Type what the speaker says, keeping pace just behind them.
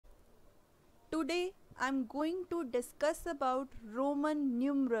Today I'm going to discuss about Roman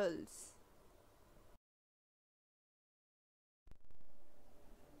numerals.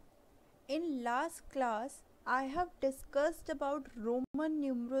 In last class I have discussed about Roman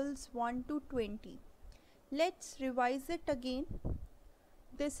numerals 1 to 20. Let's revise it again.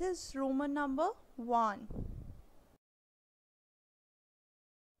 This is Roman number 1.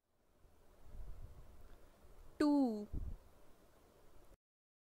 2,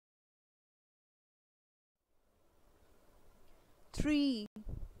 3,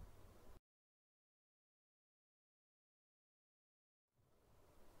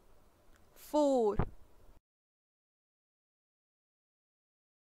 4,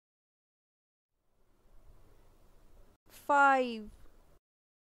 5,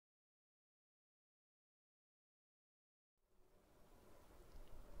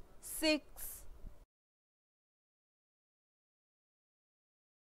 6,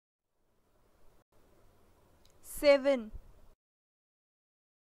 7,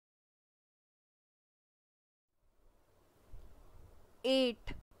 8,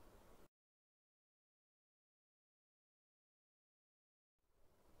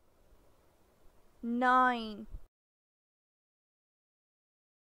 9,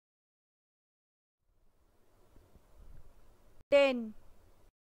 10,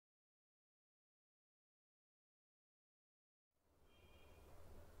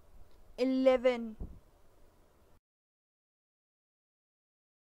 11,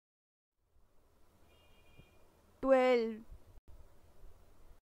 12,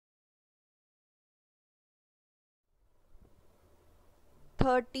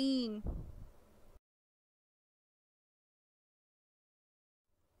 13,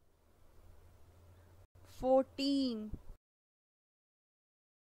 14,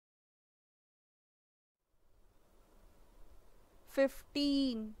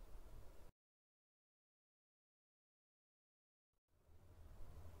 15,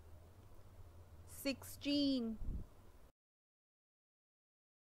 16,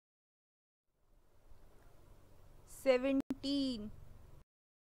 17,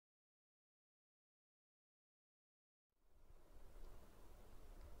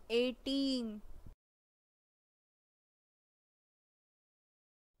 18,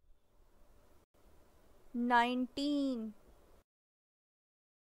 19,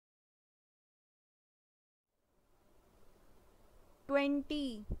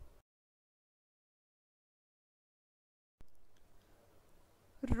 20.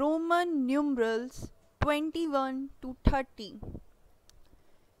 Roman numerals 21 to 30.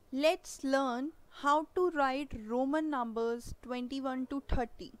 Let's learn how to write Roman numbers 21 to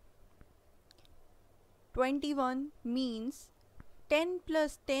 30. 21 means 10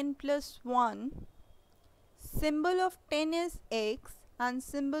 plus 10 plus 1. Symbol of 10 is x and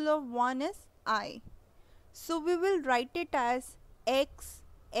symbol of 1 is I. So we will write it as x,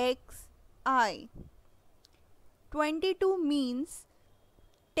 x, I. 22 means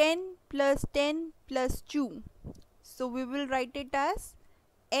 10 plus 10 plus 2. So we will write it as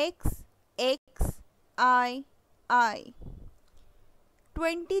x, x, I.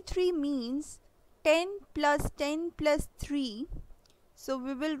 23 means 10 plus 10 plus 3. So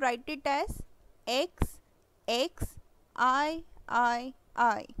we will write it as x, x, I.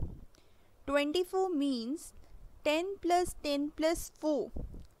 24 means 10 plus 10 plus 4.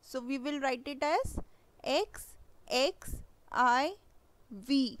 So we will write it as x, x, I,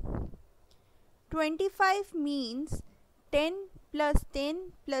 v. 25 means 10 plus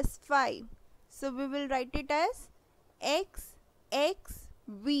 10 plus 5. So we will write it as x, x,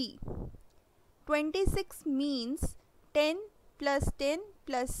 v. 26 means 10 plus 10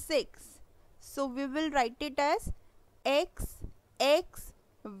 plus 6. So we will write it as x, x,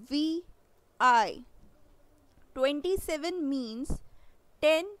 v, I. 27 means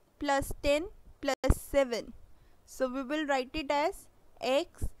 10 plus 10 plus 7. So we will write it as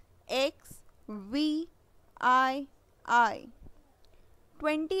x, x, v, I.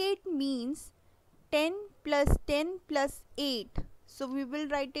 28 means 10 plus 10 plus 8. So we will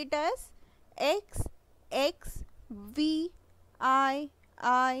write it as x, x, v, I.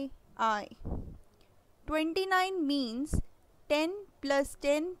 29 means 10 plus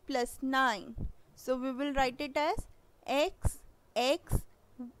 10 plus 9. So we will write it as x, x,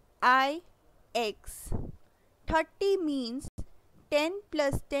 I, x. 30 means 10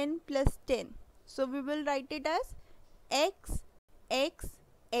 plus 10 plus 10. So we will write it as x, x,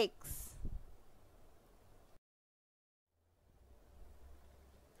 x.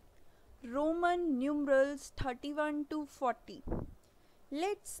 Roman numerals 31 to 40.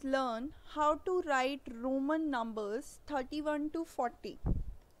 Let's learn how to write Roman numbers 31 to 40.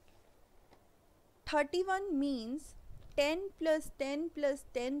 31 means 10 plus 10 plus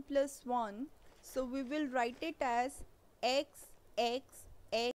 10 plus 1. So we will write it as x, x,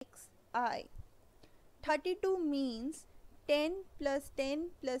 x, I. 32 means 10 plus 10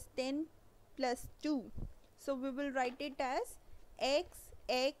 plus 10 plus 2. So we will write it as x,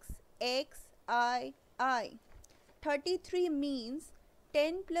 x, x, I. 33 means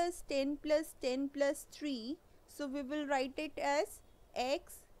 10 plus 10 plus 10 plus 3. So we will write it as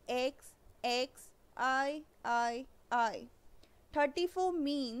x, x, x, I. 34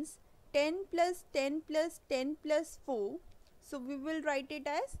 means 10 plus 10 plus 10 plus 4. So we will write it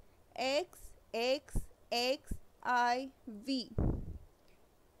as x, x, x, I, v.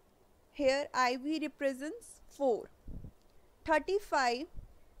 Here IV represents 4. 35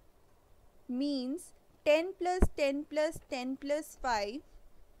 means 10 plus 10 plus 10 plus 5.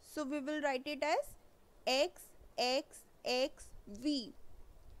 So we will write it as x, x, x, v.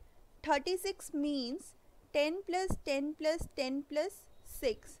 36 means 10 plus 10 plus 10 plus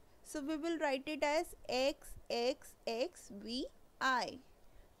 6. So we will write it as x, x, x, v, I.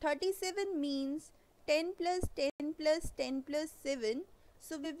 37 means 10 plus 10 plus 10 plus 7.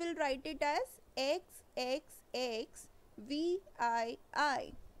 So we will write it as x, x, x, v, I.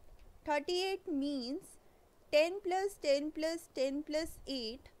 38 means 10 plus 10 plus 10 plus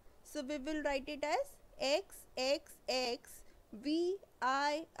 8. So we will write it as x, x, x, v,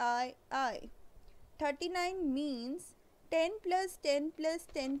 I. 39 means 10 plus 10 plus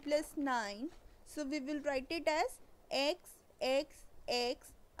 10 plus 9. So we will write it as x, x,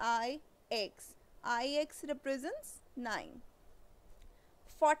 x, I, x. Ix represents 9.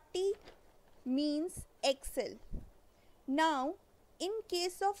 40 means XL. Now, in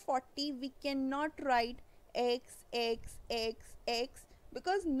case of 40, we cannot write x, x, x, x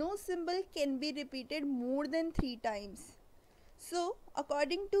because no symbol can be repeated more than 3 times. So,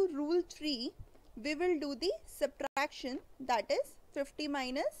 according to rule 3, we will do the subtraction, that is 50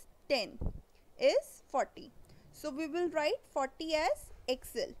 minus 10 is 40. So, we will write 40 as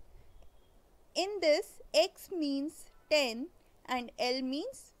XL. In this, X means 10 and L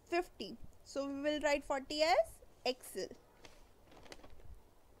means 50. So, we will write 40 as XL.